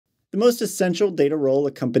The most essential data role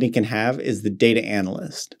a company can have is the data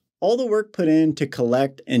analyst. All the work put in to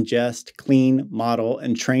collect, ingest, clean, model,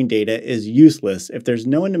 and train data is useless if there's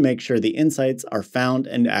no one to make sure the insights are found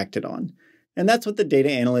and acted on. And that's what the data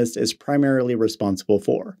analyst is primarily responsible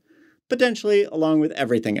for, potentially along with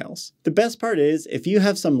everything else. The best part is, if you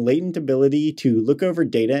have some latent ability to look over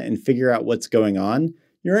data and figure out what's going on,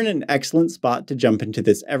 you're in an excellent spot to jump into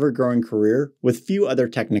this ever-growing career with few other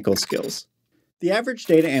technical skills. The average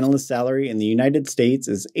data analyst salary in the United States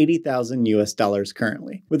is $80,000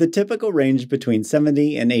 currently, with a typical range between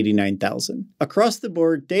 $70,000 and $89,000. Across the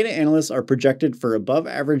board, data analysts are projected for above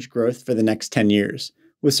average growth for the next 10 years,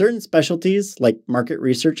 with certain specialties, like market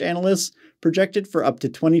research analysts, projected for up to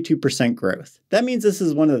 22% growth. That means this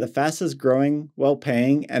is one of the fastest growing,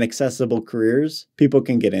 well-paying, and accessible careers people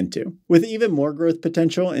can get into, with even more growth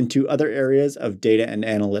potential into other areas of data and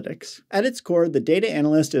analytics. At its core, the data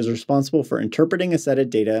analyst is responsible for interpreting a set of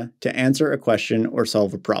data to answer a question or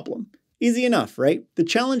solve a problem. Easy enough, right? The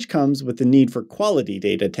challenge comes with the need for quality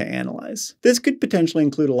data to analyze. This could potentially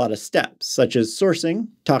include a lot of steps, such as sourcing,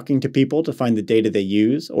 talking to people to find the data they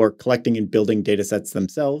use, or collecting and building datasets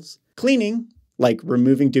themselves, cleaning, like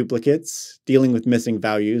removing duplicates, dealing with missing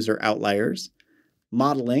values or outliers,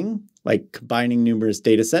 modeling, like combining numerous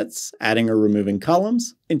datasets, adding or removing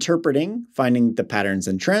columns, interpreting, finding the patterns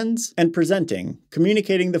and trends, and presenting,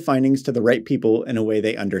 communicating the findings to the right people in a way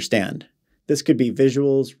they understand. This could be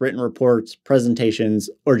visuals, written reports, presentations,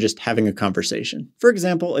 or just having a conversation. For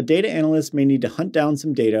example, a data analyst may need to hunt down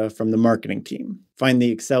some data from the marketing team, find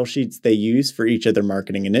the Excel sheets they use for each of their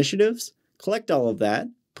marketing initiatives, collect all of that,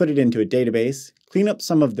 put it into a database, clean up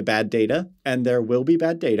some of the bad data, and there will be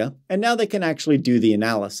bad data, and now they can actually do the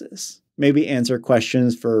analysis. Maybe answer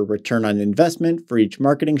questions for return on investment for each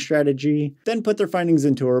marketing strategy, then put their findings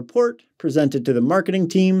into a report, present it to the marketing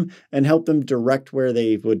team, and help them direct where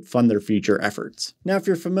they would fund their future efforts. Now, if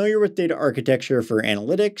you're familiar with data architecture for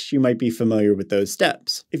analytics, you might be familiar with those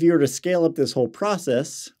steps. If you were to scale up this whole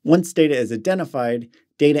process, once data is identified,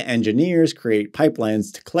 data engineers create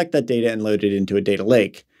pipelines to collect that data and load it into a data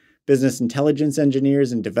lake. Business intelligence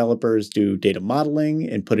engineers and developers do data modeling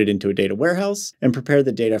and put it into a data warehouse and prepare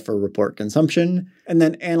the data for report consumption. And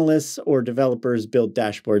then analysts or developers build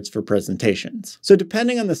dashboards for presentations. So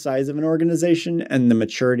depending on the size of an organization and the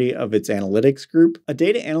maturity of its analytics group, a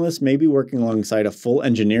data analyst may be working alongside a full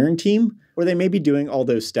engineering team, or they may be doing all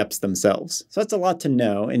those steps themselves. So that's a lot to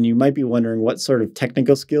know, and you might be wondering what sort of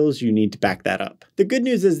technical skills you need to back that up. The good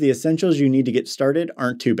news is the essentials you need to get started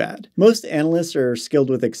aren't too bad. Most analysts are skilled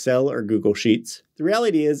with Excel or Google Sheets. The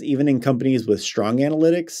reality is, even in companies with strong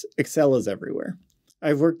analytics, Excel is everywhere.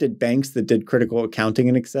 I've worked at banks that did critical accounting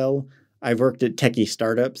in Excel. I've worked at techie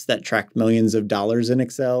startups that tracked millions of dollars in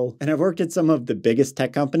Excel, and I've worked at some of the biggest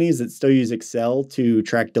tech companies that still use Excel to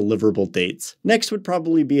track deliverable dates. Next would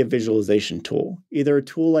probably be a visualization tool, either a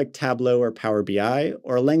tool like Tableau or Power BI,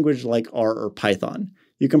 or a language like R or Python.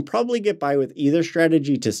 You can probably get by with either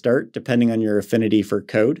strategy to start, depending on your affinity for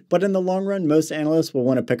code, but in the long run, most analysts will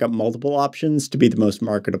want to pick up multiple options to be the most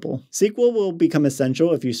marketable. SQL will become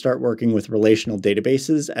essential if you start working with relational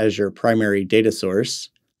databases as your primary data source.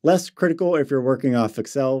 Less critical if you're working off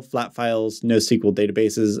Excel, flat files, NoSQL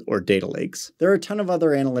databases, or data lakes. There are a ton of other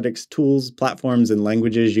analytics tools, platforms, and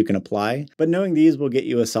languages you can apply, but knowing these will get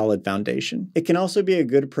you a solid foundation. It can also be a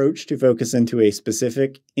good approach to focus into a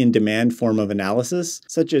specific, in-demand form of analysis,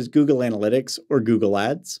 such as Google Analytics or Google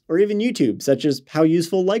Ads, or even YouTube, such as how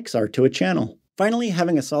useful likes are to a channel. Finally,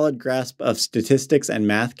 having a solid grasp of statistics and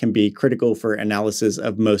math can be critical for analysis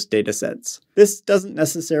of most datasets. This doesn't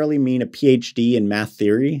necessarily mean a PhD in math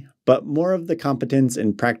theory, but more of the competence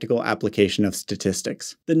in practical application of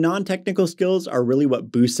statistics. The non-technical skills are really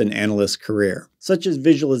what boosts an analyst's career, such as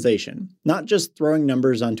visualization, not just throwing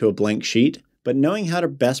numbers onto a blank sheet, but knowing how to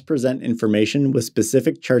best present information with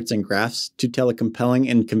specific charts and graphs to tell a compelling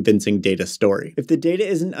and convincing data story. If the data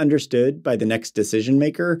isn't understood by the next decision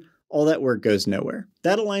maker, all that work goes nowhere.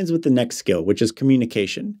 That aligns with the next skill, which is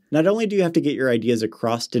communication. Not only do you have to get your ideas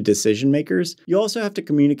across to decision makers, you also have to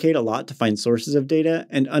communicate a lot to find sources of data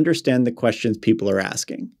and understand the questions people are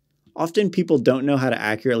asking. Often people don't know how to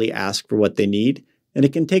accurately ask for what they need, and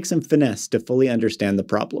it can take some finesse to fully understand the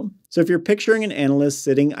problem. So if you're picturing an analyst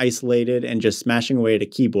sitting isolated and just smashing away at a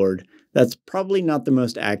keyboard, that's probably not the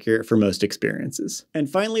most accurate for most experiences. And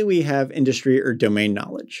finally, we have industry or domain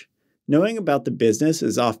knowledge. Knowing about the business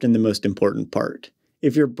is often the most important part.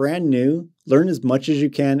 If you're brand new, learn as much as you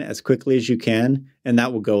can as quickly as you can, and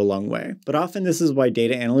that will go a long way. But often this is why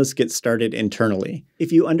data analysts get started internally.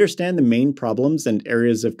 If you understand the main problems and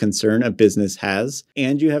areas of concern a business has,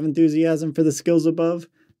 and you have enthusiasm for the skills above,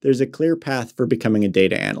 there's a clear path for becoming a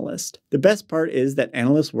data analyst. The best part is that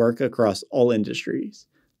analysts work across all industries,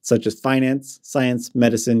 such as finance, science,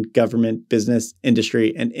 medicine, government, business,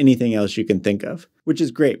 industry, and anything else you can think of. Which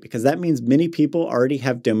is great because that means many people already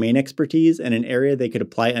have domain expertise in an area they could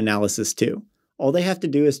apply analysis to. All they have to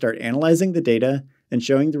do is start analyzing the data and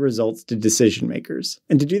showing the results to decision makers.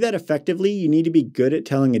 And to do that effectively, you need to be good at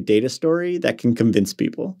telling a data story that can convince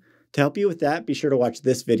people. To help you with that, be sure to watch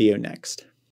this video next.